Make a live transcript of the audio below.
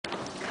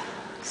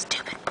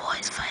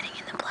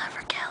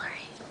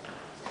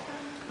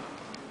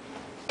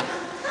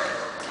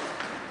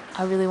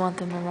I really want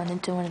them to run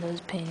into one of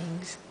those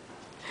paintings.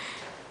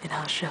 And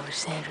I'll show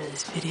Sandra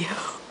this video.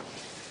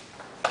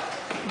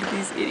 Look at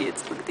these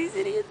idiots. Look at these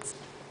idiots.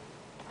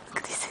 Look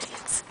at these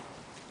idiots.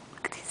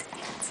 Look at these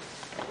idiots.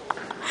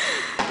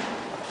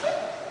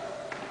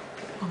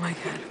 Oh my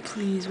god,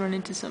 please run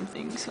into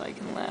something so I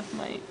can laugh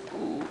my...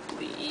 Ooh,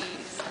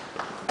 please.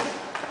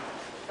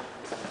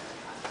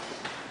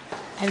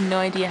 I have no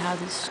idea how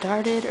this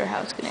started or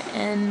how it's gonna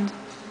end.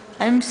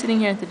 I'm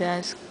sitting here at the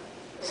desk.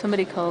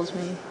 Somebody calls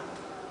me.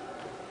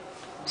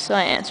 So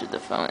I answered the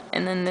phone,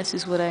 and then this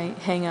is what I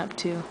hang up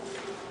to.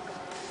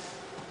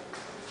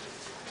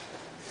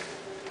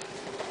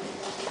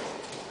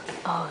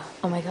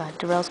 Oh my god,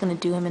 Darrell's gonna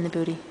do him in the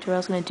booty.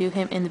 Darrell's gonna do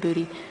him in the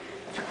booty.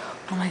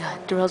 Oh my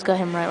god, Darrell's got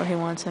him right where he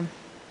wants him.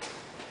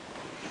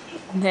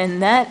 And then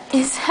that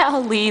is how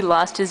Lee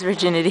lost his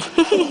virginity.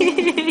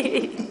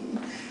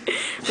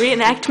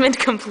 Reenactment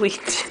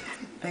complete.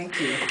 Thank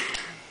you.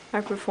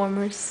 Our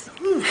performers.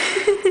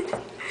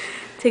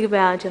 Take a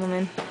bow,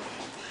 gentlemen.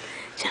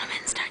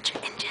 Gentlemen, start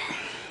your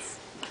engines.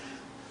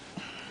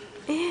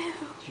 Ew.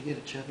 Did you get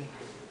it, Chubby?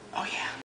 Oh, yeah.